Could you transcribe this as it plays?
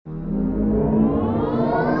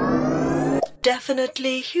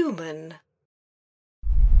definitely human.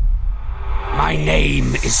 My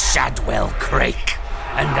name is Shadwell Crake,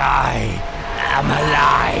 and I am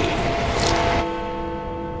alive.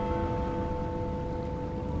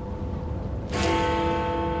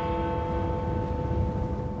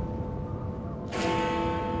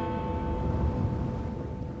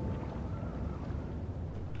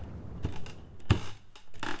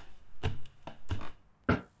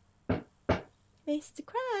 Mr.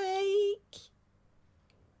 Crake,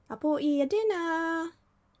 I bought you your dinner.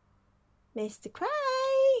 Mr. Crake.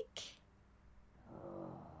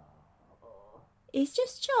 It's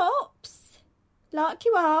just chops, like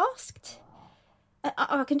you asked.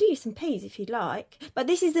 I can do you some peas if you'd like, but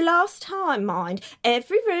this is the last time, mind.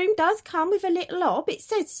 Every room does come with a little hob. It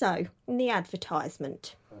says so in the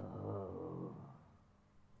advertisement.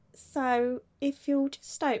 So if you'll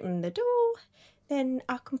just open the door, then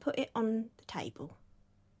I can put it on the table.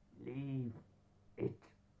 Leave it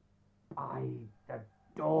by the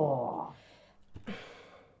door.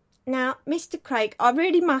 Now, Mr. Crake, I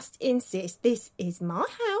really must insist, this is my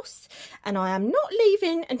house, and I am not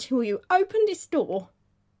leaving until you open this door.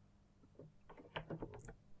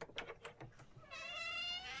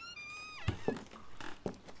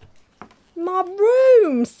 My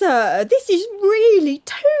room, sir. This is really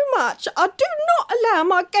too much. I do not allow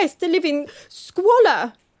my guests to live in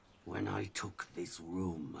squalor. When I took this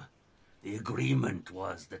room, the agreement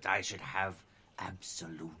was that I should have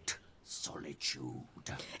absolute solitude.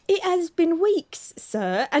 It has been weeks,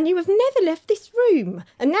 sir, and you have never left this room.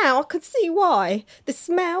 And now I can see why. The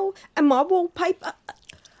smell and my wallpaper.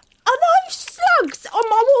 Are those slugs on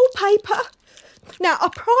my wallpaper? Now, I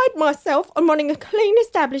pride myself on running a clean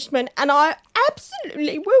establishment, and I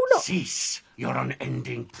absolutely will not... Cease your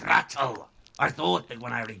unending prattle. I thought that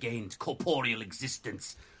when I regained corporeal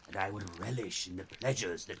existence, that I would relish in the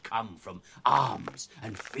pleasures that come from arms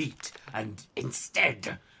and feet, and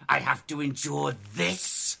instead I have to endure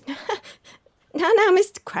this. Now,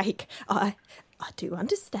 Mr. Crake, I do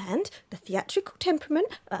understand the theatrical temperament.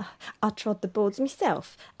 I trod the boards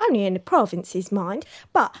myself, only in the provinces, mind,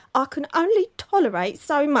 but I can only tolerate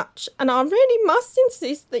so much, and I really must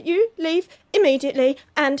insist that you leave immediately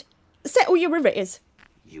and settle your arrears.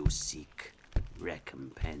 You seek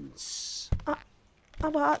recompense.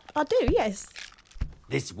 I do, yes.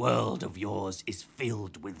 This world of yours is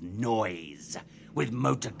filled with noise, with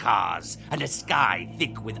motor cars, and a sky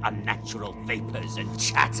thick with unnatural vapours and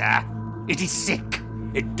chatter. It is sick.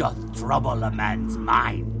 It doth trouble a man's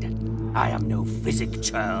mind. I am no physic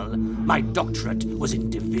churl. My doctorate was in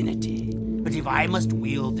divinity. But if I must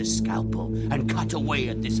wield the scalpel and cut away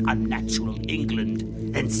at this unnatural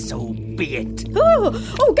England, then so be it.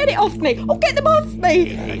 Oh, get it off me! Oh, get them off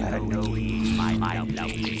me!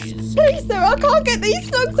 Please, sir, I can't get these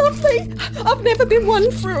slugs off me. I've never been one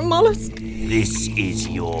for a mollusk. This is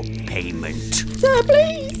your payment. Sir,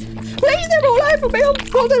 please. Please, they're all over me. Oh,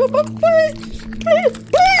 God, please.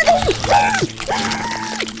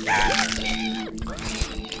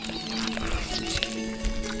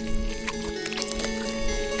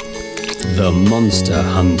 The Monster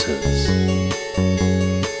Hunters.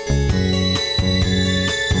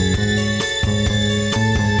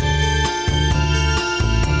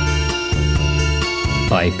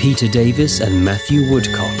 By Peter Davis and Matthew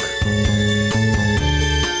Woodcock.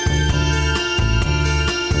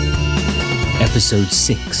 Episode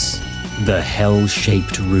 6. The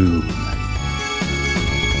Hell-Shaped Room.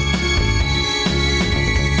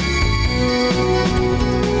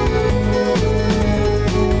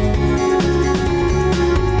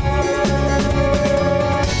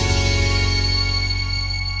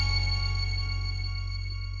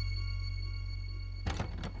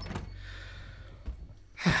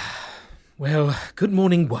 Well, good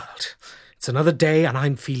morning, world. It's another day and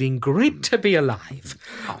I'm feeling great to be alive.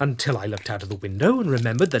 Until I looked out of the window and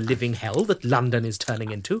remembered the living hell that London is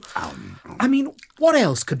turning into. I mean, what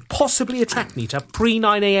else could possibly attract me to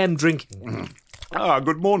pre-9 a.m. drinking?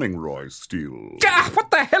 Good morning, Roy Steele. What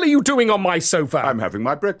the hell are you doing on my sofa? I'm having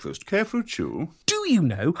my breakfast. Care for a chew? Do you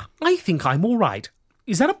know, I think I'm all right.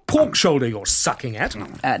 Is that a pork shoulder you're sucking at?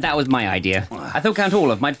 That was my idea. I thought Count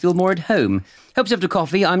Olaf might feel more at home. Helps after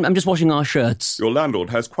coffee. I'm just washing our shirts. Your landlord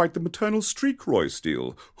has quite the maternal streak, Roy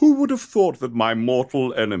Steele. Who would have thought that my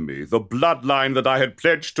mortal enemy, the bloodline that I had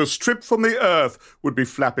pledged to strip from the earth, would be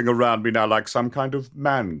flapping around me now like some kind of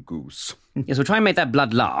man-goose? Yes, we'll try and make that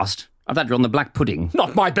blood last. I've had it on the black pudding.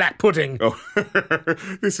 Not my black pudding! Oh,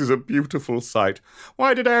 this is a beautiful sight.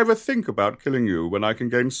 Why did I ever think about killing you when I can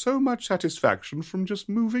gain so much satisfaction from just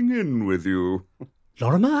moving in with you?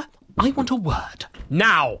 Lorimer, I want a word.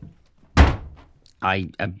 Now!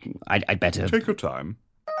 I'd better. Take your time.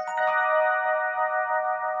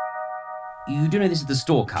 You do know this is the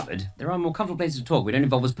store cupboard. There are more comfortable places to talk. We don't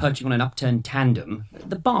involve us perching on an upturned tandem.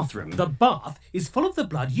 The bathroom. The bath is full of the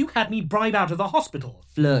blood you had me bribe out of the hospital.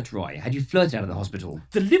 Flirt, Roy. Had you flirted out of the hospital?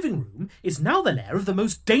 The living room is now the lair of the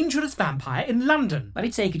most dangerous vampire in London. I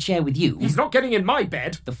did say he could share with you. He's not getting in my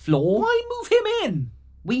bed. The floor? Why move him in?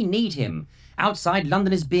 We need him. Outside,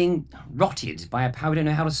 London is being rotted by a power we don't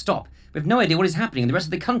know how to stop. We have no idea what is happening in the rest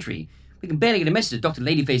of the country. We can barely get a message to Dr.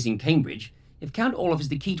 Ladyface in Cambridge. If Count Olaf is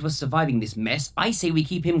the key to us surviving this mess, I say we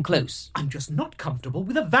keep him close. I'm just not comfortable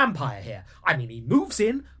with a vampire here. I mean, he moves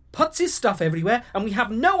in, puts his stuff everywhere, and we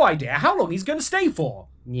have no idea how long he's going to stay for.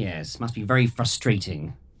 Yes, must be very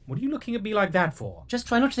frustrating. What are you looking at me like that for? Just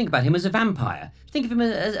try not to think about him as a vampire. Think of him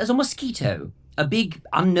as a mosquito. A big,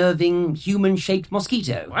 unnerving, human-shaped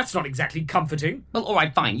mosquito. Well, that's not exactly comforting. Well, all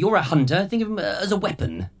right, fine. You're a hunter. Think of him as a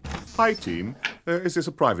weapon. Hi, team. Is this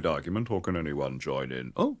a private argument, or can anyone join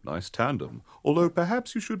in? Oh, nice tandem. Although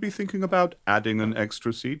perhaps you should be thinking about adding an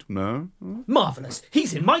extra seat, no? Marvellous.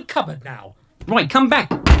 He's in my cupboard now. Right, come back.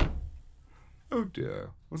 Oh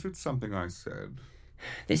dear, was it something I said?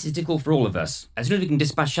 This is difficult for all of us. As soon as we can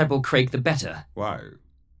dispatch Shadwell Craig, the better. Why?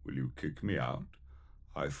 Will you kick me out?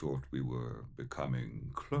 I thought we were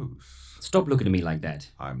becoming close. Stop looking at me like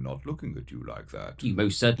that. I'm not looking at you like that. You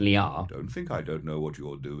most certainly are. Don't think I don't know what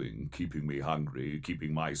you're doing, keeping me hungry,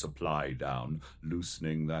 keeping my supply down,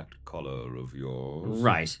 loosening that collar of yours.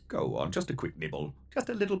 Right. Go on, just a quick nibble. Just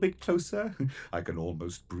a little bit closer. I can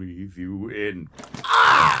almost breathe you in.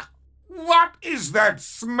 Ah! What is that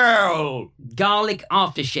smell? Garlic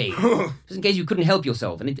aftershave. Just in case you couldn't help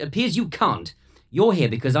yourself, and it appears you can't. You're here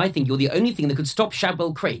because I think you're the only thing that could stop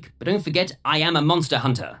Shadwell Craig. But don't forget, I am a monster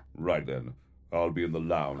hunter. Right then. I'll be in the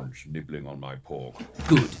lounge, nibbling on my pork.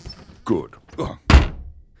 Good. Good.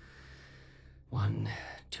 1,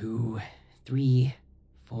 2, 3,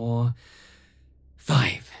 4,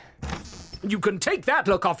 5. You can take that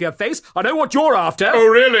look off your face. I know what you're after. Oh,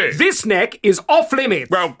 really? This neck is off limits.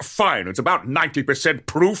 Well, fine. It's about 90%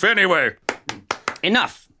 proof anyway.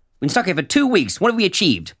 Enough. We've been stuck here for 2 weeks. What have we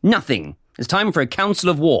achieved? Nothing. It's time for a council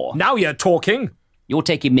of war. Now you're talking. You're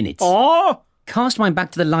taking minutes. Oh! Cast mine back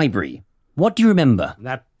to the library. What do you remember?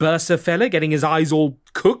 That Bursa fella getting his eyes all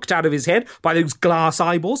cooked out of his head by those glass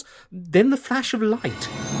eyeballs. Then the flash of light.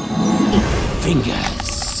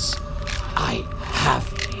 Fingers. I have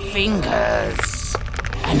fingers.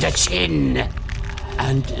 And a chin.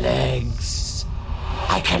 And legs.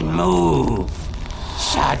 I can move.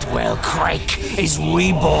 Shadwell Craig is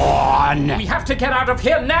reborn. We have to get out of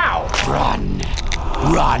here now. Run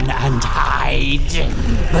and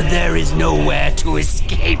hide. But there is nowhere to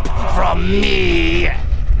escape from me.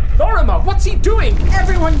 Lorimer, what's he doing?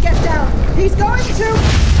 Everyone get down. He's going to...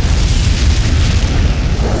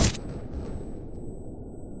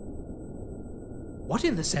 What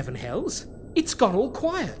in the seven hells? It's gone all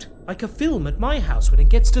quiet, like a film at my house when it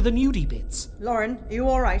gets to the nudie bits. Lauren, are you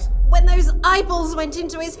all right? When those eyeballs went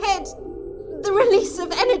into his head, the release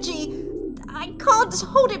of energy, I can't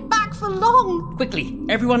hold it back for long. Quickly,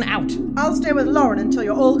 everyone out. I'll stay with Lauren until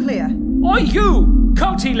you're all clear. Oi, you,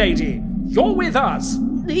 culty lady! You're with us!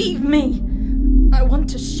 Leave me. I want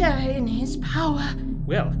to share in his power.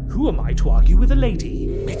 Well, who am I to argue with a lady?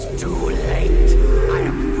 It's too late. I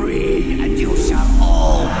am free, and you shall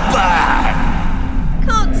all burn.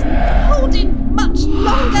 Can't hold it much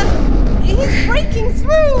longer. He's breaking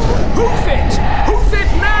through. Hoof it! Hoof it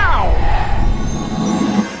now!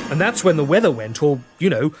 And that's when the weather went all, you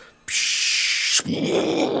know...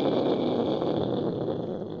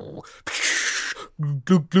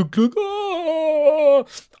 Glug, glug, glug. Ah!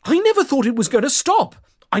 I never thought it was going to stop.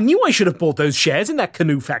 I knew I should have bought those shares in that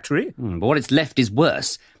canoe factory. But what it's left is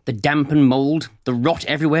worse. The damp and mould, the rot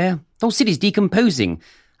everywhere. The whole city's decomposing.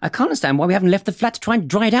 I can't understand why we haven't left the flat to try and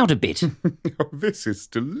dry it out a bit. Oh, this is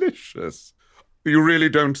delicious. You really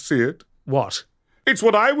don't see it? What? It's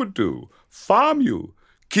what I would do. Farm you.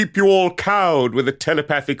 Keep you all cowed with a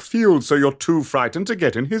telepathic field so you're too frightened to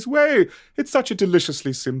get in his way. It's such a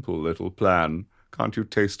deliciously simple little plan. Can't you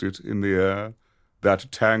taste it in the air? That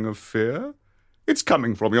tang of fear? It's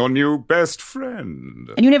coming from your new best friend.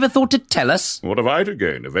 And you never thought to tell us? What have I to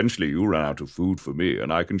gain? Eventually you run out of food for me,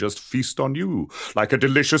 and I can just feast on you like a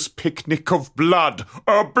delicious picnic of blood.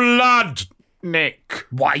 A blood, Nick.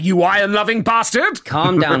 Why, you iron-loving bastard!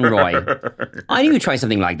 Calm down, Roy. I knew you'd try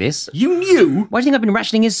something like this. You knew? Why do you think I've been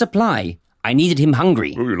rationing his supply? I needed him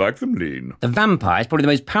hungry. Oh, you like them lean? The vampire is probably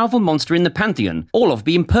the most powerful monster in the Pantheon. Olaf will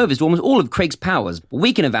be impervious to almost all of Craig's powers.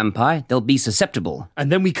 Weaken a vampire, they'll be susceptible.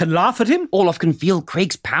 And then we can laugh at him? Olaf can feel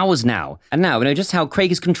Craig's powers now. And now we know just how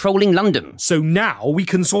Craig is controlling London. So now we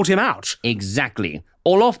can sort him out. Exactly.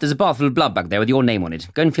 Olaf, there's a bath full of blood back there with your name on it.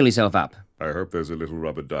 Go and fill yourself up. I hope there's a little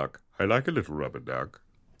rubber duck. I like a little rubber duck.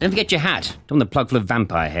 Don't forget your hat. Don't want the plug full of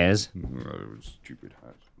vampire hairs. Oh, stupid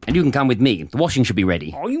hat. And you can come with me. The washing should be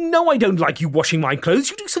ready. Oh, you know I don't like you washing my clothes.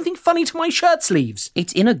 You do something funny to my shirt sleeves.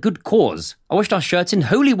 It's in a good cause. I washed our shirts in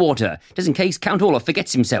holy water, just in case Count Olaf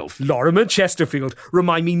forgets himself. Lorimer Chesterfield,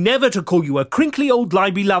 remind me never to call you a crinkly old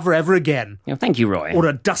library lover ever again. Yeah, thank you, Roy. Or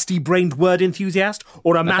a dusty-brained word enthusiast.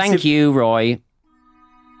 Or a massive... Thank you, Roy.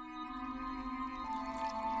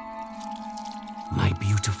 My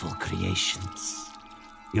beautiful creations.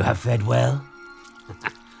 You have fed well?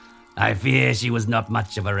 I fear she was not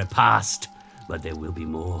much of a repast, but there will be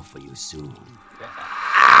more for you soon.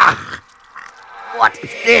 Ah! What is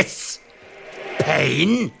this?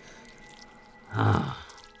 Pain? Ah,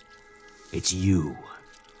 it's you.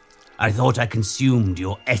 I thought I consumed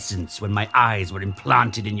your essence when my eyes were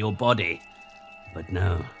implanted in your body. But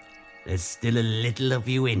no, there's still a little of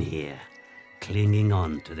you in here, clinging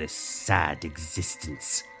on to this sad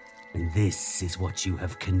existence. And this is what you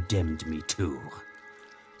have condemned me to.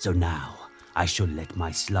 So now, I shall let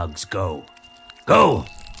my slugs go. Go!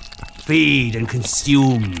 Feed and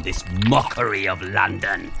consume this mockery of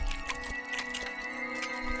London.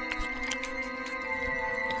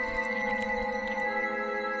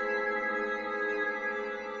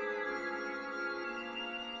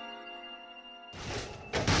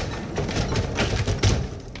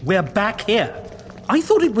 We're back here. I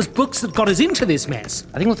thought it was books that got us into this mess.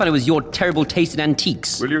 I think we'll find it was your terrible taste in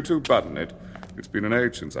antiques. Will you two button it? It's been an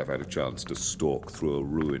age since I've had a chance to stalk through a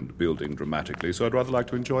ruined building dramatically, so I'd rather like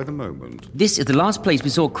to enjoy the moment. This is the last place we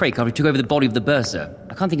saw Craig after he took over the body of the Bursar.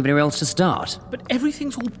 I can't think of anywhere else to start. But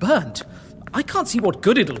everything's all burnt. I can't see what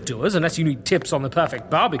good it'll do us unless you need tips on the perfect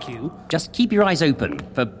barbecue. Just keep your eyes open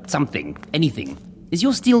for something, anything. Is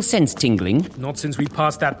your steel sense tingling? Not since we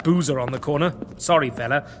passed that boozer on the corner. Sorry,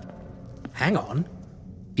 fella. Hang on.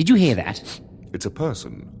 Did you hear that? It's a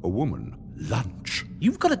person, a woman, lunch.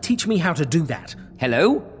 You've got to teach me how to do that.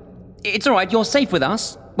 Hello? It's all right, you're safe with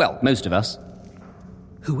us. Well, most of us.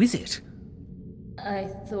 Who is it? I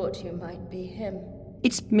thought you might be him.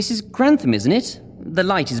 It's Mrs. Grantham, isn't it? The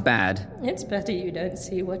light is bad. It's better you don't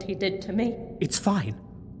see what he did to me. It's fine.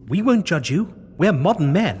 We won't judge you. We're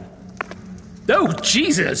modern men. Oh,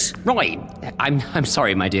 Jesus! Roy, I'm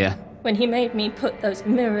sorry, my dear. When he made me put those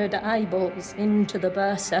mirrored eyeballs into the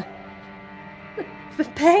Bursar. The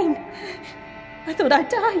pain. I thought I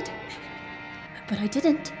died. But I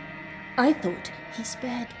didn't. I thought he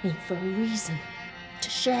spared me for a reason. To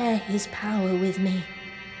share his power with me.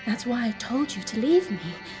 That's why I told you to leave me.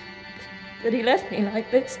 But he left me like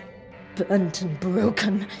this. Burnt and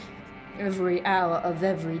broken. Every hour of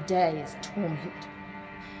every day is torment.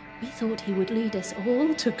 We thought he would lead us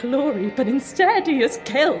all to glory, but instead he has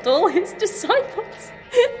killed all his disciples.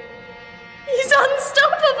 He's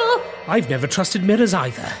unstoppable! I've never trusted mirrors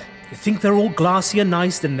either. You think they're all glassy and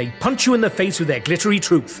nice, then they punch you in the face with their glittery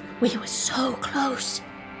truth. We were so close.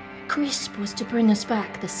 Crisp was to bring us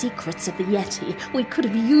back the secrets of the Yeti. We could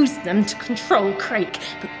have used them to control Craig,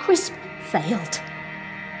 but Crisp failed.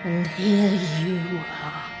 And here you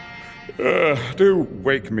are. Do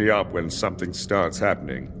wake me up when something starts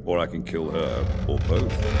happening, or I can kill her, or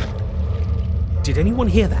both. Did anyone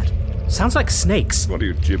hear that? Sounds like snakes. What are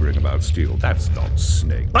you gibbering about, Steele? That's not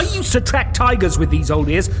snakes. I used to track tigers with these old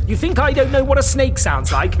ears. You think I don't know what a snake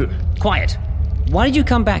sounds like? Quiet. Why did you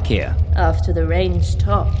come back here? After the rain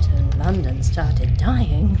stopped and London started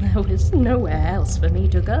dying, there was nowhere else for me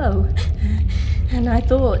to go. And I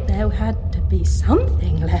thought there had to be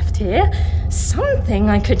something left here. Something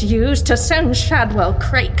I could use to send Shadwell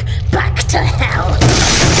Crake back to hell.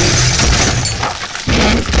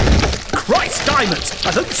 Christ, diamonds!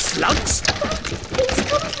 Are those slugs? Please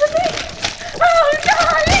come for me! Oh,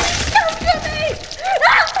 darling, come for me!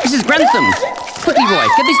 Mrs. Grantham! Quickly, Roy,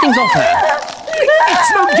 get these things off her.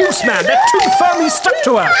 It's no use, man. They're too firmly stuck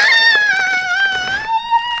to her.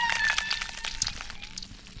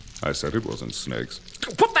 I said it wasn't snakes.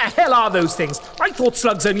 What the hell are those things? I thought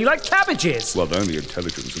slugs only like cabbages. Well, knowing the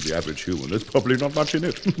intelligence of the average human, there's probably not much in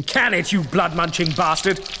it. Can it, you blood-munching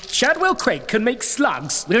bastard? Shadwell Crake can make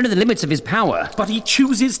slugs. We don't know the limits of his power. But he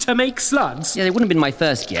chooses to make slugs. Yeah, it wouldn't have been my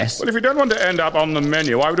first guess. Well, if you don't want to end up on the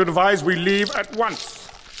menu, I would advise we leave at once.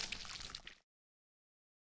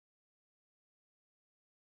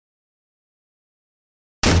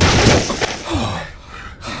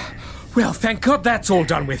 Well, thank God that's all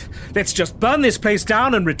done with. Let's just burn this place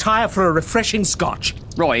down and retire for a refreshing scotch.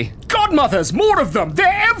 Roy, Godmothers, more of them!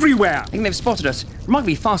 They're everywhere! I think they've spotted us.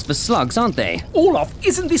 Remarkably fast for slugs, aren't they? Olaf,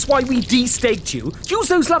 isn't this why we de-staked you? Use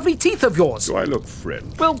those lovely teeth of yours. Do I look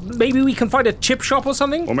friendly? Well, maybe we can find a chip shop or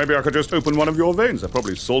something? Or maybe I could just open one of your veins. They're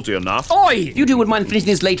probably salty enough. Oi! If you two wouldn't mind finishing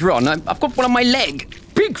this later on, I've got one on my leg.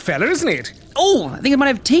 Big fella, isn't it? Oh, I think it might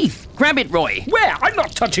have teeth. Grab it, Roy. Where? I'm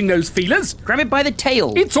not touching those feelers. Grab it by the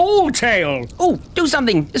tail. It's all tail. Oh, do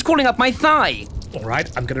something. It's crawling up my thigh. All right,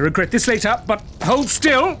 I'm going to regret this later, but hold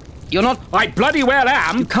still. You're not... I bloody well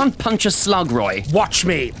am. You can't punch a slug, Roy. Watch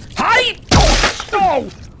me. Hi! Oh,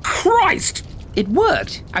 Christ! It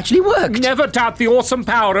worked. Actually worked. Never doubt the awesome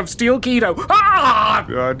power of Steel Keto. Ah!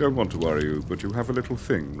 I don't want to worry you, but you have a little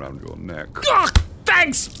thing round your neck. Ah,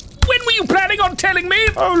 thanks! When were you planning on telling me?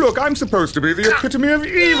 Oh, look, I'm supposed to be the epitome of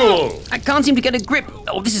evil. I can't seem to get a grip.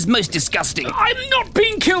 Oh, this is most disgusting. I'm not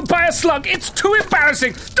being killed by a slug. It's too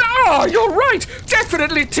embarrassing. Ah, you're right.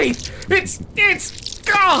 Definitely teeth.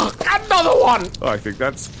 Another one. I think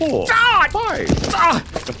that's 4. Ah! 5. Ah!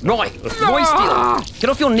 Roy Steele, get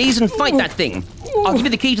off your knees and fight that thing. I'll give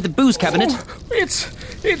you the key to the booze cabinet.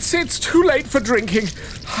 It's too late for drinking.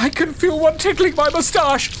 I can feel one tickling my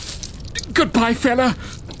moustache. Goodbye, fella.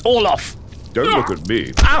 Olaf. Don't look at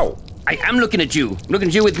me. Ow! I am looking at you. Looking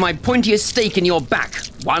at you with my pointiest stake in your back.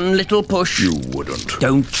 One little push. You wouldn't.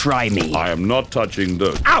 Don't try me. I am not touching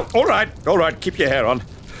those. Ow! All right, keep your hair on.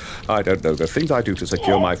 I don't know the things I do to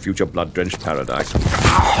secure my future blood-drenched paradise.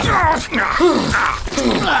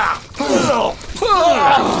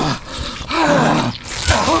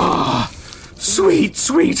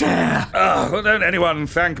 Sweet air. Well, don't anyone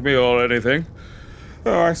thank me or anything.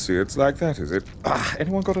 Oh, I see. It's like that, is it?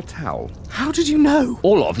 Anyone got a towel? How did you know?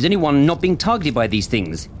 Olaf is anyone not being targeted by these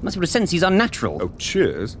things. Must have a sense he's unnatural. Oh,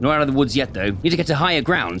 cheers. Not out of the woods yet, though. Need to get to higher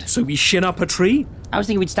ground. So we shin up a tree? I was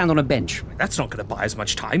thinking we'd stand on a bench. That's not going to buy us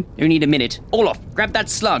much time. You need a minute. Olaf, grab that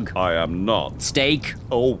slug. I am not. Steak.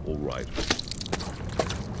 Oh, all right.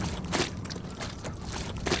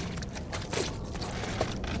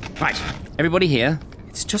 Right. Everybody here?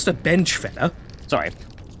 It's just a bench, fella. Sorry.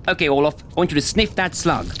 Okay, Olaf. I want you to sniff that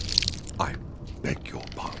slug. I beg your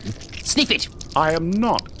pardon. Sniff it. I am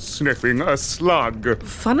not sniffing a slug.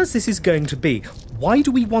 Fun as this is going to be, why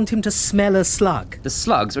do we want him to smell a slug? The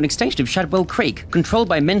slugs are an extension of Shadwell Crake, controlled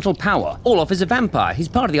by mental power. Olaf is a vampire. He's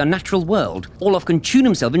part of the unnatural world. Olaf can tune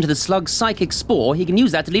himself into the slug's psychic spore. He can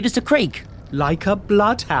use that to lead us to Crake. Like a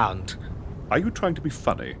bloodhound. Are you trying to be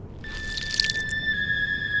funny?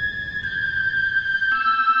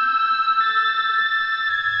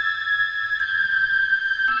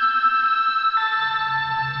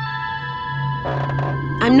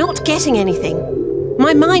 I'm not getting anything.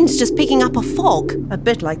 My mind's just picking up a fog. A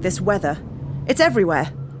bit like this weather. It's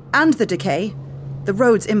everywhere. And the decay. The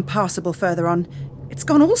road's impassable further on. It's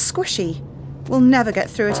gone all squishy. We'll never get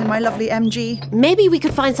through it in my lovely MG. Maybe we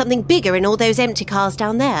could find something bigger in all those empty cars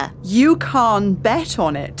down there. You can't bet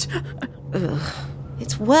on it.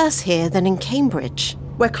 It's worse here than in Cambridge.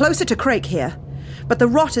 We're closer to Crake here. But the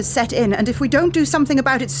rot has set in, and if we don't do something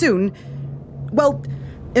about it soon... Well,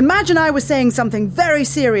 imagine I was saying something very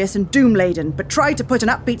serious and doom-laden, but tried to put an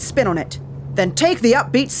upbeat spin on it. Then take the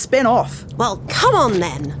upbeat spin off. Well, come on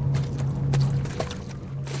then.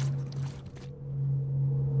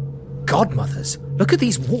 Godmothers, look at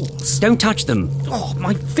these walls. Don't touch them. Oh,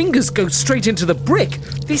 my fingers go straight into the brick.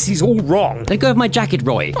 This is all wrong. Let go of my jacket,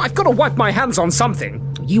 Roy. I've got to wipe my hands on something.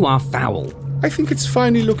 You are foul. I think it's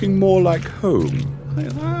finally looking more like home.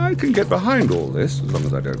 I can get behind all this, as long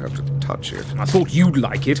as I don't have to touch it. I thought you'd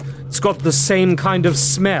like it. It's got the same kind of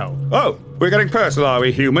smell. Oh, we're getting personal, are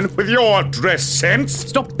we, human? With your dress sense?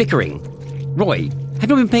 Stop bickering. Roy, have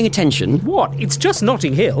you been paying attention? What? It's just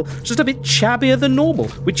Notting Hill, just a bit shabbier than normal,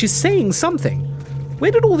 which is saying something.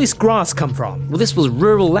 Where did all this grass come from? Well, this was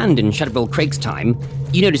rural land in Shadwell Crake's time.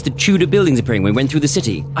 You noticed the Tudor buildings appearing when we went through the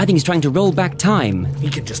city. I think he's trying to roll back time. He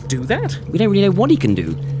can just do that? We don't really know what he can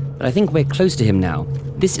do, but I think we're close to him now.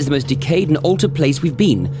 This is the most decayed and altered place we've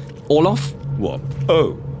been. Olaf? What?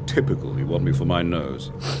 Oh, typical. You want me for my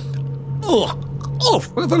nose. Ugh! Oh,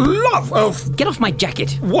 for the love of... Get off my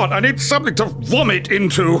jacket. What? I need something to vomit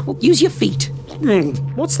into. Well, use your feet.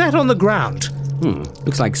 What's that on the ground?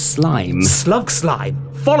 Looks like slime. Slug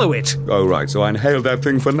slime. Follow it. Oh, right, so I inhaled that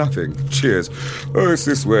thing for nothing. Cheers. Oh, it's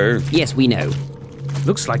this way. Yes, we know.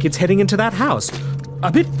 Looks like it's heading into that house.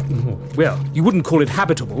 A bit... Well, you wouldn't call it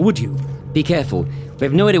habitable, would you? Be careful. We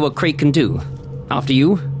have no idea what Crake can do. After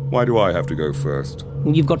you. Why do I have to go first?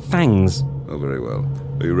 You've got fangs. Oh, very well.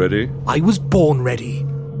 Are you ready? I was born ready.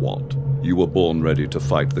 What? You were born ready to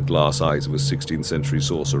fight the glass eyes of a 16th century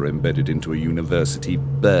sorcerer embedded into a university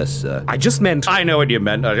bursar. I just meant... I know what you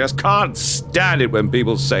meant. I just can't stand it when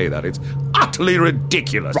people say that. It's utterly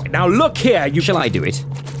ridiculous. Right, now look here, you... Shall I do it?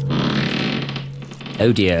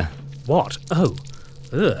 Oh dear. What? Oh.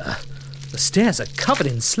 Ugh. The stairs are covered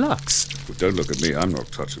in slugs. But don't look at me. I'm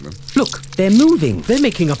not touching them. Look, they're moving. They're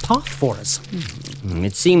making a path for us.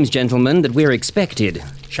 It seems, gentlemen, that we're expected.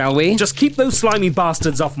 Shall we? Just keep those slimy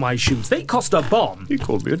bastards off my shoes. They cost a bomb. He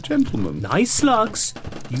called me a gentleman. Nice slugs.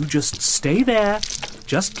 You just stay there.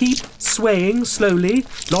 Just keep swaying slowly.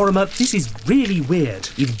 Lorimer, this is really weird.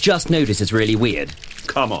 You've just noticed it's really weird.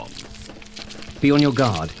 Come on. Be on your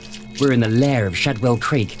guard. We're in the lair of Shadwell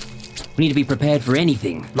Crake. We need to be prepared for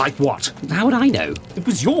anything. Like what? How would I know? It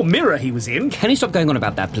was your mirror he was in. Can you stop going on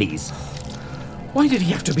about that, please? Why did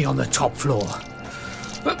he have to be on the top floor?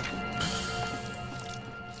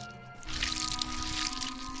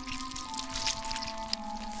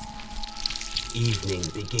 Evening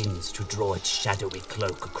begins to draw its shadowy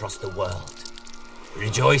cloak across the world.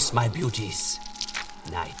 Rejoice, my beauties.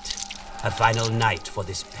 Night. A final night for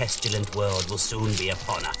this pestilent world will soon be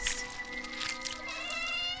upon us.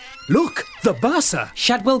 Look, the bursar.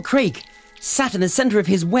 Shadwell Crake, sat in the centre of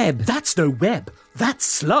his web. That's no web. That's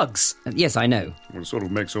slugs. Yes, I know. Well, it sort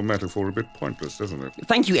of makes your metaphor a bit pointless, doesn't it?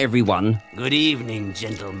 Thank you, everyone. Good evening,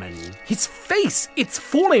 gentlemen. His face, it's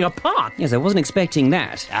falling apart. Yes, I wasn't expecting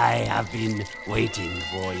that. I have been waiting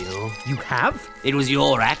for you. You have? It was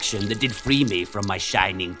your action that did free me from my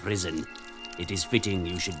shining prison. It is fitting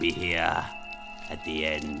you should be here at the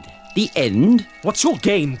end. The end? What's your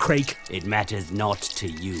game, Craig? It matters not to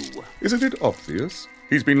you. Isn't it obvious?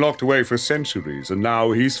 He's been locked away for centuries, and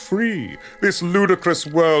now he's free. This ludicrous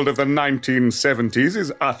world of the 1970s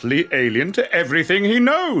is utterly alien to everything he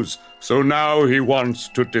knows. So now he wants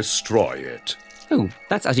to destroy it. Oh,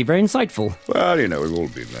 that's actually very insightful. Well, you know, we've all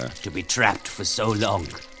been there. To be trapped for so long.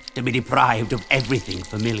 To be deprived of everything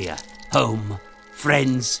familiar. Home,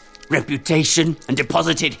 friends, reputation, and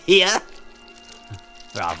deposited here?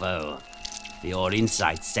 Bravo. Your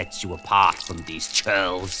insight sets you apart from these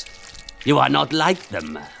churls. You are not like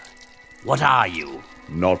them. What are you?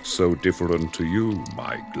 Not so different to you,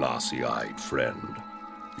 my glassy-eyed friend.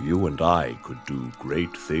 You and I could do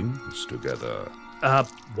great things together.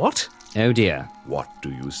 What? Oh dear. What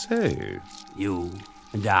do you say? You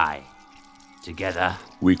and I, together.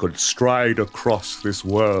 We could stride across this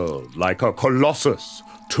world like a colossus.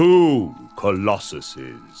 Two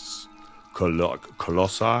colossuses.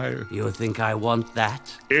 Colossi? You think I want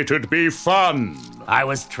that? It'd be fun. I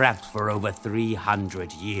was trapped for over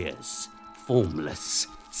 300 years. Formless,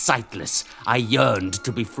 sightless, I yearned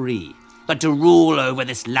to be free. But to rule over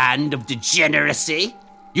this land of degeneracy?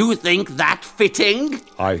 You think that fitting?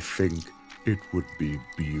 I think it would be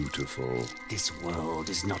beautiful. This world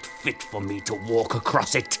is not fit for me to walk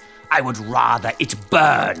across it. I would rather it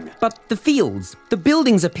burn. But the fields, the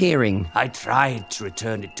buildings appearing. I tried to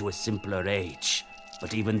return it to a simpler age,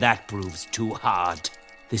 but even that proves too hard.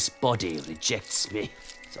 This body rejects me,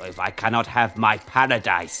 so if I cannot have my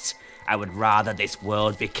paradise, I would rather this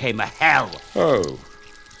world became a hell. Oh,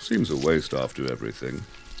 seems a waste after everything.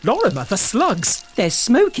 Lorimer, the slugs. They're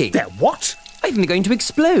smoking. They're what? I think they're going to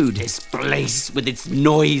explode. This place with its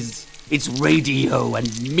noise, its radio and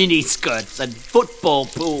miniskirts and football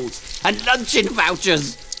pools and luncheon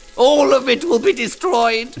vouchers, all of it will be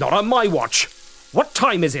destroyed. Not on my watch. What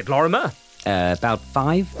time is it, Lorimer? About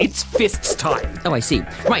 5? It's fists time. Oh, I see.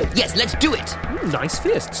 Right, yes, let's do it. Nice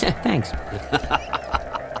fists. Thanks.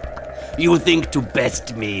 You think to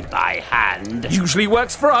best me by hand? Usually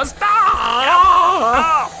works for us.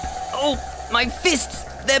 Oh, my fists,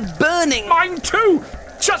 they're burning. Mine too.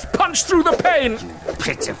 Just punch through the pain.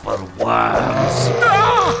 Pitiful worms.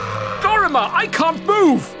 Lorimer, I can't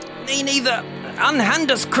move. Me neither.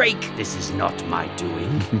 Unhand us, Crake. This is not my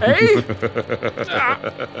doing. Eh?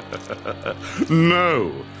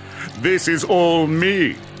 No, this is all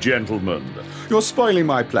me, gentlemen. You're spoiling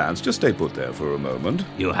my plans. Just stay put there for a moment.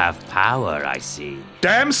 You have power, I see.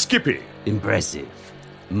 Damn Skippy! Impressive.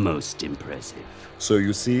 Most impressive. So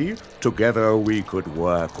you see, together we could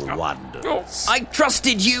work wonders. I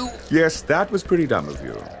trusted you. Yes, that was pretty dumb of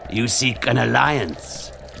you. You seek an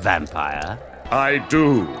alliance, vampire? I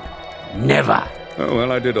do. Never. Oh,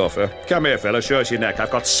 well, I did offer. Come here, fella, show us your neck.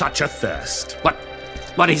 I've got such a thirst.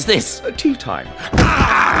 What is this? Tea time.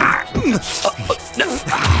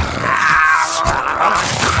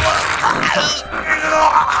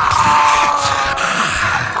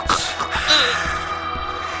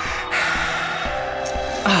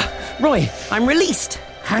 Roy, I'm released.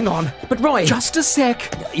 Hang on. But Roy... Just a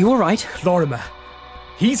sec. You all right? Lorimer,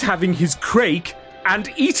 He's having his crake and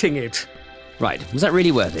eating it. Right, was that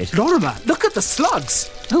really worth it? Lorimer, look at the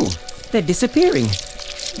slugs. Oh, they're disappearing.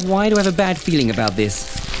 Why do I have a bad feeling about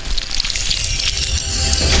this?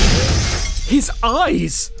 His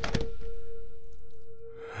eyes!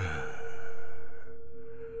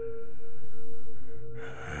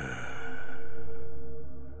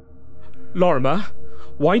 Lorimer,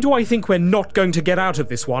 why do I think we're not going to get out of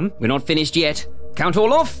this one? We're not finished yet. Count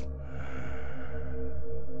all off.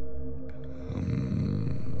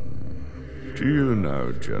 Do you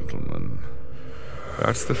know, gentlemen,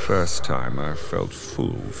 that's the first time I've felt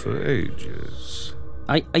full for ages.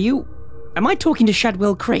 Am I talking to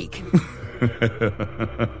Shadwell Crake?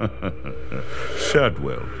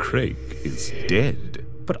 Shadwell Crake is dead.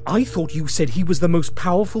 But I thought you said he was the most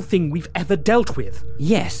powerful thing we've ever dealt with.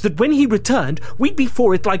 Yes. That when he returned, we'd be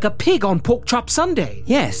for it like a pig on Pork Chop Sunday.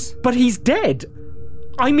 Yes. But he's dead.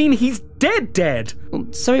 I mean, he's dead. Well,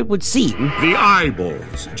 so it would seem. The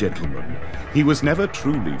eyeballs, gentlemen. He was never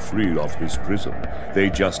truly free of his prison. They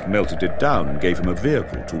just melted it down and gave him a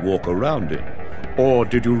vehicle to walk around in. Or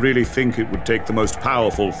did you really think it would take the most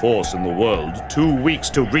powerful force in the world 2 weeks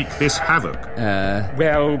to wreak this havoc?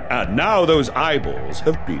 Well... And now those eyeballs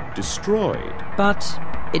have been destroyed. But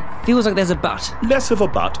it feels like there's a but. Less of a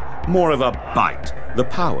but, more of a bite. The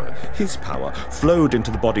power, his power, flowed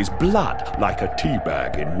into the body's blood like a tea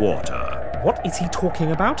bag in water. What is he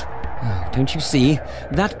talking about? Don't you see?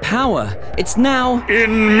 That power, it's now...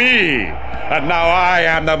 in me! And now I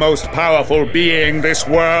am the most powerful being this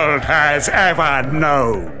world has ever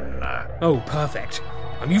known. Oh, perfect.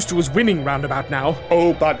 I'm used to us winning roundabout now.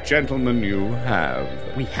 Oh, but gentlemen, you have.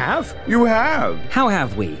 We have? You have. How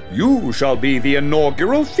have we? You shall be the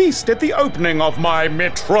inaugural feast at the opening of my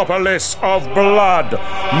metropolis of blood.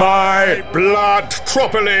 My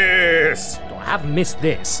Bloodtropolis! I have missed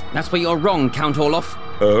this. That's where you're wrong, Count Orloff.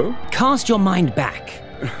 Oh? Cast your mind back.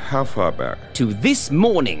 How far back? To this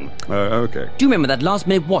morning. Okay. Do you remember that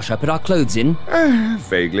last-minute wash I put our clothes in?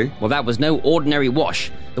 Vaguely. Well, that was no ordinary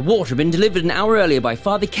wash. The water had been delivered an hour earlier by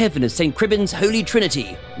Father Kevin of St. Cribbin's Holy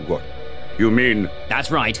Trinity. What? You mean...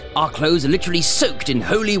 That's right. Our clothes are literally soaked in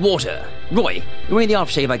holy water. Roy, remember the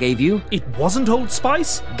aftershave I gave you? It wasn't Old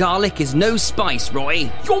Spice? Garlic is no spice, Roy.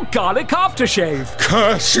 Your garlic aftershave!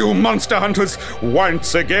 Curse you, monster hunters!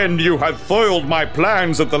 Once again you have foiled my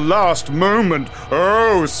plans at the last moment.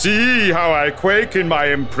 Oh, see how I quake in my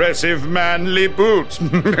impressive manly boots.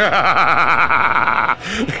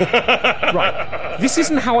 Right. This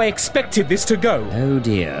isn't how I expected this to go. Oh,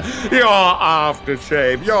 dear. Your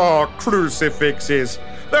aftershave, your crucifixes.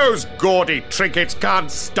 Those gaudy trinkets can't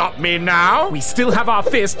stop me now. We still have our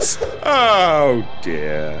fists. Oh,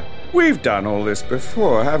 dear. We've done all this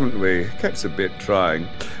before, haven't we? Gets a bit trying.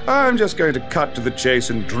 I'm just going to cut to the chase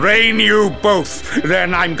and drain you both.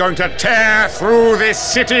 Then I'm going to tear through this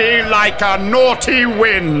city like a naughty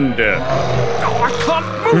wind. Oh, I can't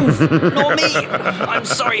move. Nor me. I'm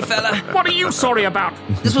sorry, fella. What are you sorry about?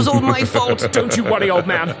 This was all my fault. Don't you worry, old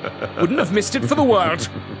man. Wouldn't have missed it for the world.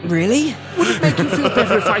 Really? Would it make you feel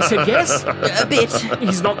better if I said yes? A bit.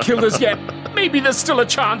 He's not killed us yet. Maybe there's still a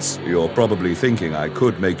chance. You're probably thinking I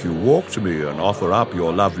could make you walk to me and offer up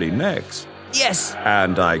your lovely necks. Yes.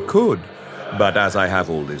 And I could. But as I have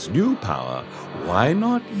all this new power, why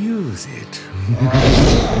not use it?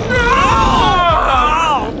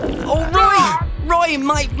 Oh, Roy,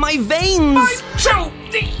 my veins.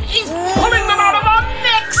 He's pulling them out of our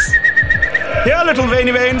necks. Here, little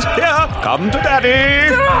veiny veins. Here, come to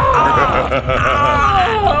Daddy.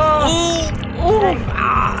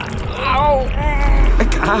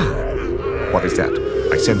 What is that?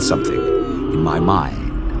 I sense something in my mind.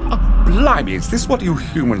 Oh, blimey, is this what you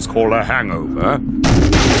humans call a hangover?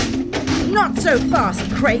 Not so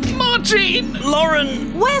fast, Crake. Martin!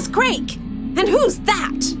 Lauren! Where's Crake? And who's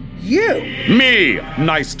that? You! Me!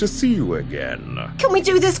 Nice to see you again. Can we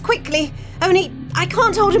do this quickly? Only I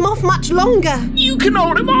can't hold him off much longer. You can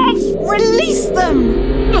hold him off! Release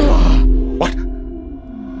them! What?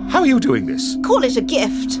 How are you doing this? Call it a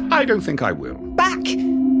gift. I don't think I will. Back!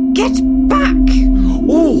 Get back!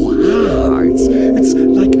 Oh, it's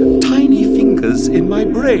like tiny fingers in my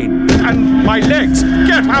brain. And my legs!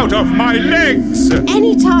 Get out of my legs!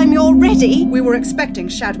 Anytime you're ready. We were expecting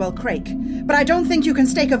Shadwell Crake, but I don't think you can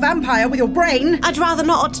stake a vampire with your brain. I'd rather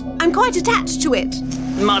not. I'm quite attached to it.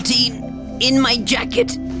 Martine, in my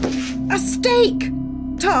jacket. A stake!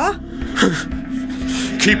 Tar?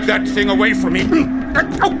 Keep that thing away from me!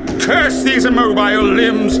 Oh, curse these immobile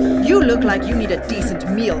limbs! You look like you need a decent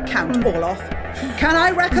meal, Count Orloff. Can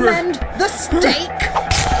I recommend the steak?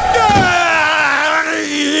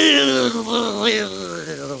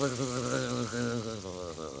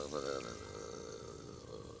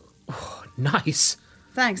 nice.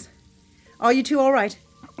 Thanks. Are you two all right?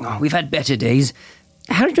 Oh, we've had better days.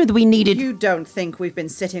 How did you know that we needed... You don't think we've been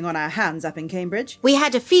sitting on our hands up in Cambridge? We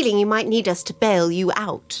had a feeling you might need us to bail you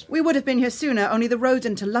out. We would have been here sooner, only the roads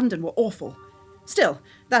into London were awful. Still,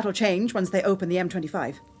 that'll change once they open the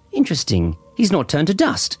M25. Interesting. He's not turned to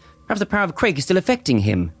dust. Perhaps the power of Craig is still affecting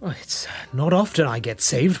him. Oh, it's not often I get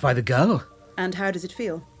saved by the girl. And how does it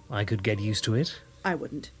feel? I could get used to it. I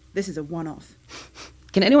wouldn't. This is a one-off.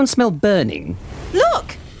 Can anyone smell burning?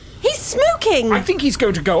 Look! He's smoking! I think he's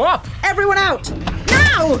going to go up. Everyone out!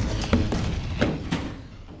 Now!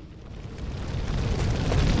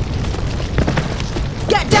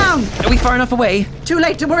 Get down! Are we far enough away? Too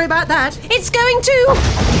late to worry about that. It's going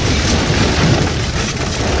to...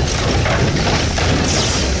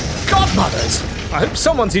 Godmothers! I hope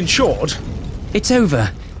someone's insured. It's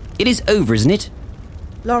over. It is over, isn't it?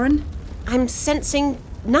 Lauren? I'm sensing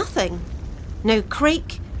nothing. No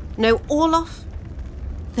Craig, no Orloff.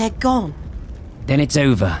 They're gone. Then it's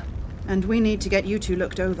over. And we need to get you two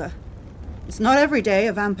looked over. It's not every day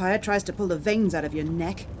a vampire tries to pull the veins out of your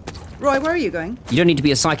neck. Roy, where are you going? You don't need to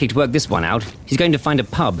be a psychic to work this one out. He's going to find a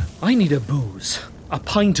pub. I need a booze. A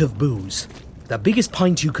pint of booze. The biggest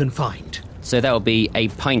pint you can find. So that'll be a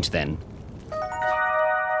pint then.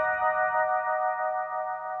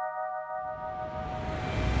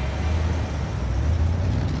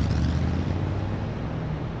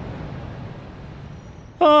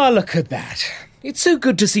 Ah, look at that. It's so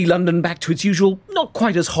good to see London back to its usual, not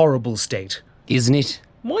quite as horrible state. Isn't it?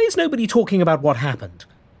 Why is nobody talking about what happened?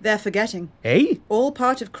 They're forgetting. Eh? All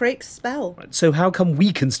part of Craig's spell. So how come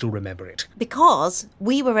we can still remember it? Because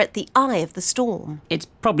we were at the eye of the storm. It's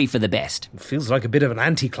probably for the best. Feels like a bit of an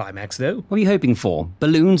anticlimax, though. What were you hoping for?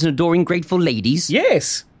 Balloons and adoring grateful ladies?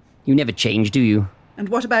 Yes. You never change, do you? And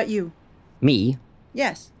what about you? Me?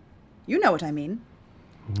 Yes. You know what I mean.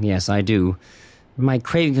 Yes, I do. My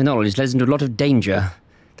craving for knowledge leads into a lot of danger.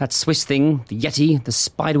 That Swiss thing, the Yeti, the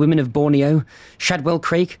spider women of Borneo, Shadwell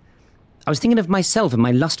Craig. I was thinking of myself and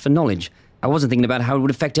my lust for knowledge. I wasn't thinking about how it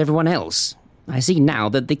would affect everyone else. I see now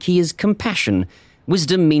that the key is compassion.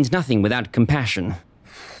 Wisdom means nothing without compassion.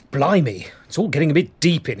 Blimey, it's all getting a bit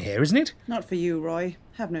deep in here, isn't it? Not for you, Roy.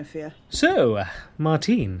 Have no fear. So,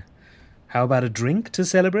 Martine, how about a drink to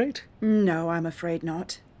celebrate? No, I'm afraid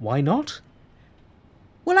not. Why not?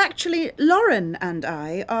 Well, actually, Lauren and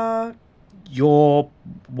I are... You're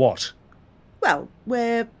what? Well,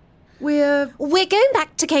 we're going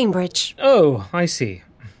back to Cambridge. Oh, I see.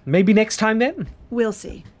 Maybe next time then? We'll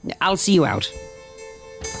see. I'll see you out.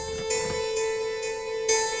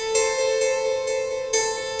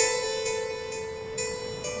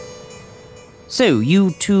 So,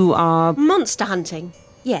 you two are... Monster hunting.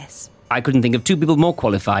 Yes. I couldn't think of two people more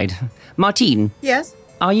qualified. Martine, Yes?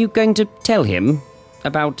 are you going to tell him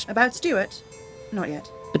about... About Stuart? Not yet.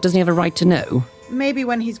 But doesn't he have a right to know? Maybe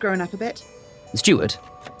when he's grown up a bit. Stuart?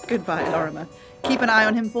 Goodbye, Lorimer. Keep an eye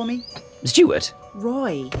on him for me. Stuart?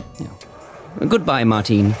 Roy. Goodbye,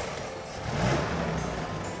 Martine.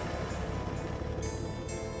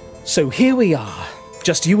 So here we are.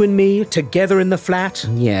 Just you and me, together in the flat.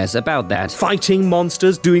 Yes, about that. Fighting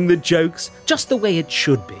monsters, doing the jokes. Just the way it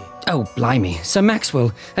should be. Oh, blimey. Sir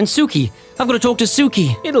Maxwell. And Suki. I've got to talk to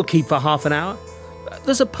Suki. It'll keep for half an hour.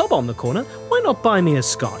 There's a pub on the corner. Why not buy me a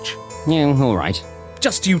scotch? Yeah, all right.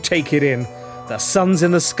 Just you take it in. The sun's in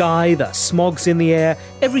the sky, the smog's in the air.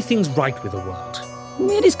 Everything's right with the world.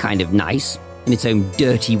 It is kind of nice, in its own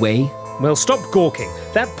dirty way. Well, stop gawking.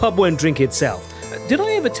 That pub won't drink itself. Did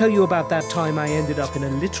I ever tell you about that time I ended up in a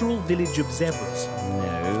literal village of zebras?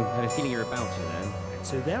 No, I have a feeling you're about to, though. And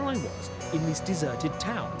so there I was, in this deserted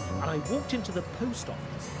town, and I walked into the post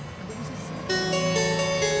office, and there was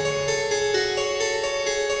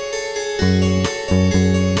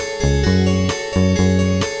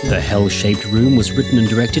The Hell-Shaped Room was written and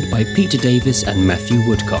directed by Peter Davis and Matthew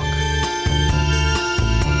Woodcock.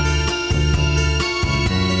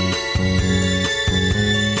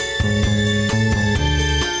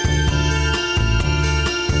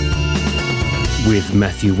 With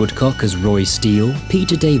Matthew Woodcock as Roy Steele,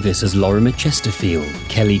 Peter Davis as Lorimer Chesterfield,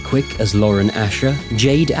 Kelly Quick as Lauren Asher,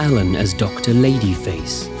 Jade Allen as Dr.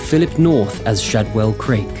 Ladyface, Philip North as Shadwell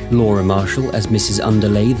Craig, Laura Marshall as Mrs.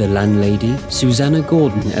 Underlay the landlady, Susanna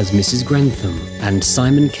Gordon as Mrs. Grantham, and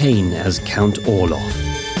Simon Kane as Count Orloff.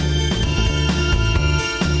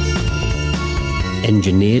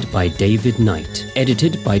 Engineered by David Knight.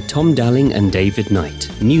 Edited by Tom Dalling and David Knight.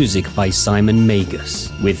 Music by Simon Magus.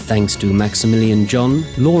 With thanks to Maximilian John,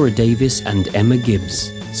 Laura Davis and Emma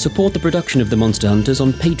Gibbs. Support the production of The Monster Hunters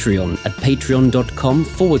on Patreon at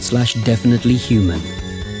patreon.com/definitelyhuman.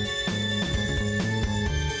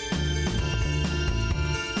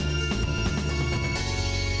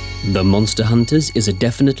 The Monster Hunters is a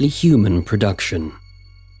definitely human production.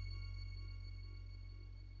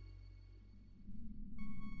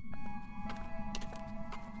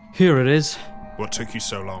 Here it is. What took you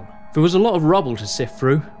so long? There was a lot of rubble to sift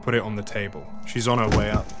through. Put it on the table. She's on her way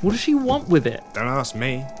up. What does she want with it? Don't ask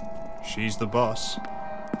me. She's the boss.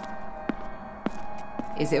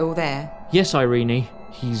 Is it all there? Yes, Irene.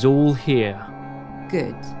 He's all here.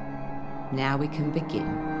 Good. Now we can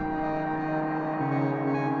begin.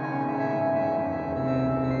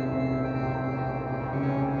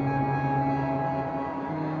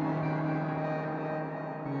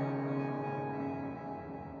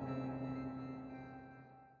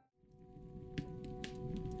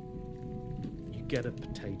 Get a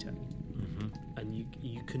potato, and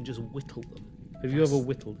you can just whittle them. Have you ever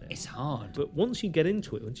whittled it? It's hard. But once you get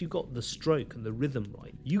into it, once you've got the stroke and the rhythm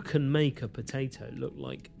right, you can make a potato look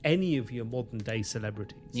like any of your modern day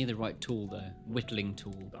celebrities. Need the right tool though, whittling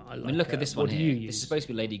tool. I mean, like look it. at this What one do here. you This is use? supposed to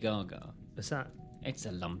be Lady Gaga. What's that? It's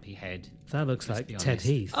a lumpy head. That looks Let's like be Ted honest.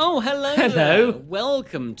 Heath. Oh, hello. Hello. there.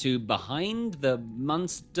 Welcome to Behind the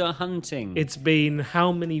Monster Hunting. It's been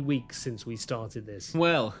how many weeks since we started this?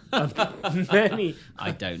 Well, Many.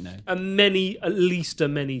 I don't know. At least a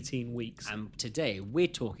many teen weeks. And today we're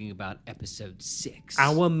talking about episode 6.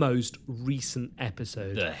 Our most recent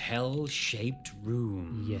episode. The Hell-Shaped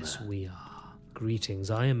Room. Yes, we are.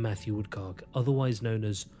 Greetings, I am Matthew Woodcock, otherwise known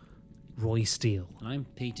as Roy Steele. And I'm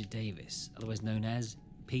Peter Davis, otherwise known as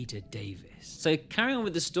Peter Davis. So carrying on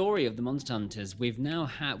with the story of the Monster Hunters, we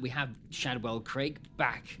have Shadwell Craig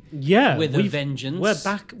back. Yeah, with a vengeance. We're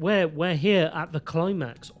back. We're here at the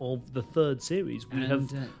climax of the third series. We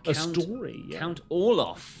have a story. Yeah. Count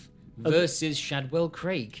Orloff versus Shadwell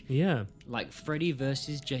Craig. Yeah, like Freddy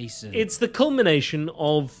versus Jason. It's the culmination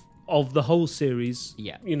of the whole series.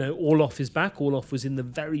 Yeah. You know, Orloff is back. Orloff was in the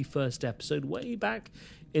very first episode, way back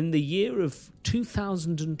in the year of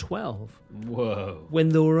 2012. Whoa. When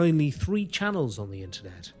there were only 3 channels on the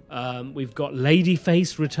internet. We've got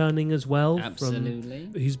Ladyface returning as well. Absolutely.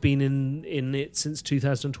 Who's been in it since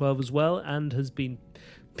 2012 as well, and has been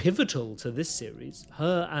pivotal to this series.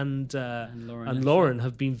 Her and Lauren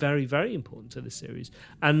have been very, very important to this series.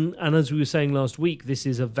 And as we were saying last week, this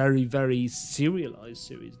is a very, very serialized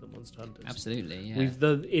series, The Monster Hunters. Absolutely,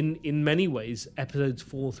 yeah. In many ways, episodes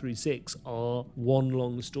 4 through 6 are one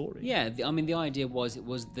long story. Yeah, the idea was it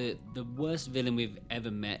was the worst villain we've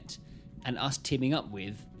ever met, and us teaming up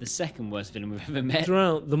with the second worst villain we've ever met.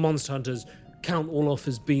 Throughout The Monster Hunters, Count Orloff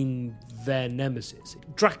has been their nemesis.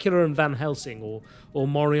 Dracula and Van Helsing, or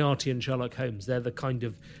Moriarty and Sherlock Holmes,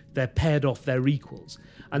 they're paired off, they're equals.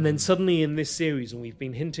 And then suddenly in this series, and we've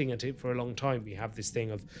been hinting at it for a long time, we have this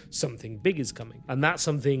thing of something big is coming. And that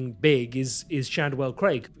something big is Shadwell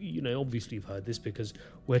Craig. You know, obviously you've heard this because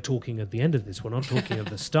we're talking at the end of this, we're not talking at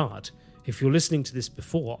the start. If you're listening to this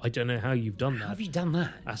before, I don't know how you've done that. How have you done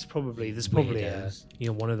that? There's probably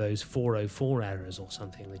one of those 404 errors or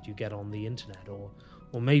something that you get on the internet, or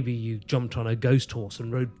maybe you jumped on a ghost horse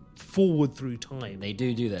and rode forward through time. They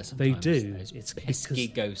do that sometimes. They do. It's pesky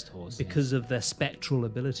ghost horses. Because of their spectral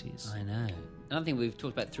abilities. I know. Another thing we've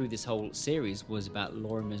talked about through this whole series was about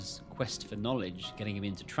Lorimer's quest for knowledge, getting him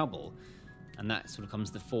into trouble. And that sort of comes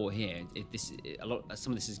to the fore here.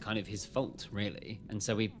 Some of this is kind of his fault, really. And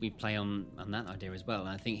so we play on that idea as well. And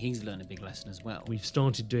I think he's learned a big lesson as well. We've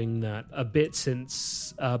started doing that a bit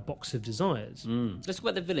since Box of Desires. So let's talk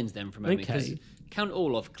about the villains then for a moment. Okay. Because Count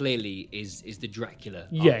Orloff clearly is the Dracula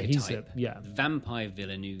Yeah, archetype. he's the vampire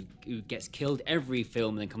villain who gets killed every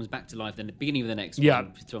film and then comes back to life then at the beginning of the next Yeah.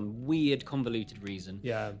 one for some weird, convoluted reason.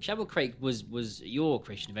 Yeah. Shadwell Craig was your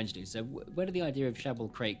creation eventually. So where did the idea of Shadwell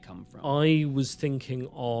Craig come from? I was thinking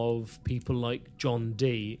of people like John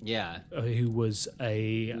Dee. Yeah. Who was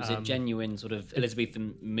He was a genuine sort of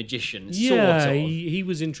Elizabethan magician, Yeah, sort of. he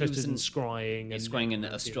was interested in scrying and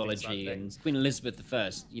astrology, and Queen Elizabeth I,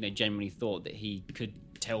 genuinely thought that he could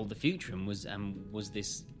tell the future and was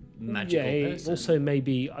this magical person. Also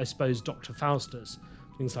maybe, I suppose, Dr. Faustus,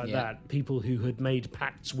 things like that. People who had made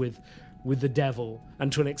pacts with the devil,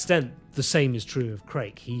 and to an extent, the same is true of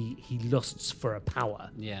Craig. He lusts for a power,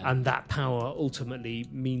 and that power ultimately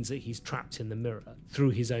means that he's trapped in the mirror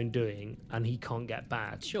through his own doing, and he can't get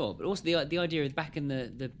back. Sure, but also the idea of back in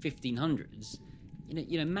the 1500s.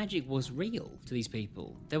 Magic was real to these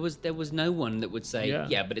people. There was no one that would say,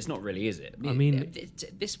 yeah, but it's not really, is it? I mean,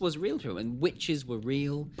 this was real to them, and witches were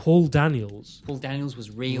real. Paul Daniels was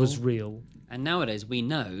real. And nowadays we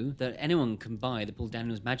know that anyone can buy the Paul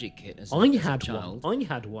Daniels magic kit as a child. I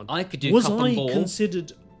had one. I could do Was cup and I ball.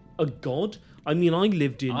 considered a god? I mean, I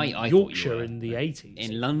lived in I thought Yorkshire you were, in the 80s.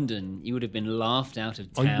 In London, you would have been laughed out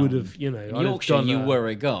of town. I would have, In I'd have Yorkshire, done you were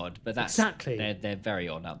a god, but that's Exactly. They're very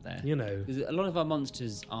odd up there. Because a lot of our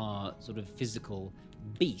monsters are sort of physical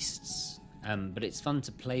beasts, but it's fun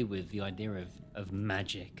to play with the idea of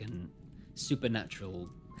magic and supernatural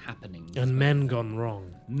happenings. And men gone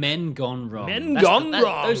wrong. Men gone wrong. Wrong!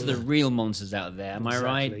 Those are the real monsters out there, am I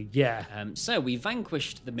Exactly, right? yeah. So we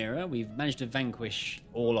vanquished the mirror. We've managed to vanquish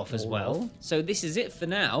Orloff as Orloff. well. So this is it for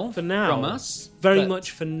now. For now. From us. Very But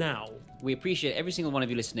much for now. We appreciate every single one of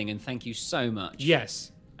you listening, and thank you so much.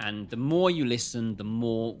 Yes. And the more you listen, the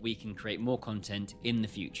more we can create more content in the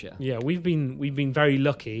future. Yeah, we've been very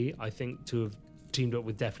lucky, I think, to have teamed up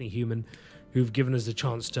with Definitely Human, who've given us a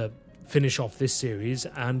chance to finish off this series,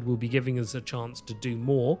 and will be giving us a chance to do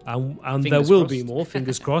more. And there Fingers will crossed. be more,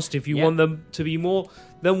 fingers crossed. If you Yeah. want them to be more,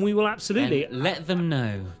 then we will absolutely. And let them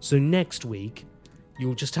know. So next week,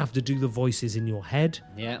 you'll just have to do the voices in your head.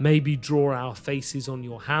 Yeah. Maybe draw our faces on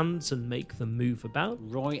your hands and make them move about.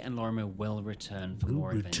 Roy and Lorimer will return for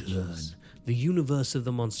more adventures. The universe of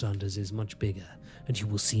the Monster Hunters is much bigger, and you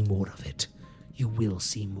will see more of it. You will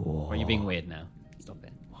see more. Or are you being weird now? Stop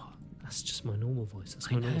it. That's just my normal voice. That's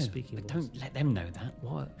I my normal know, speaking but voice. don't let them know that.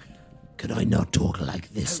 What? Could I not talk like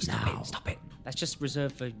this No, now? Stop it. That's just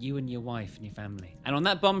reserved for you and your wife and your family. And on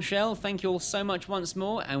that bombshell, thank you all so much once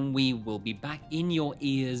more, and we will be back in your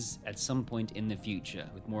ears at some point in the future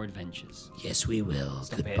with more adventures. Yes, we will.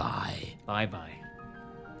 Stop it. Goodbye. Bye-bye.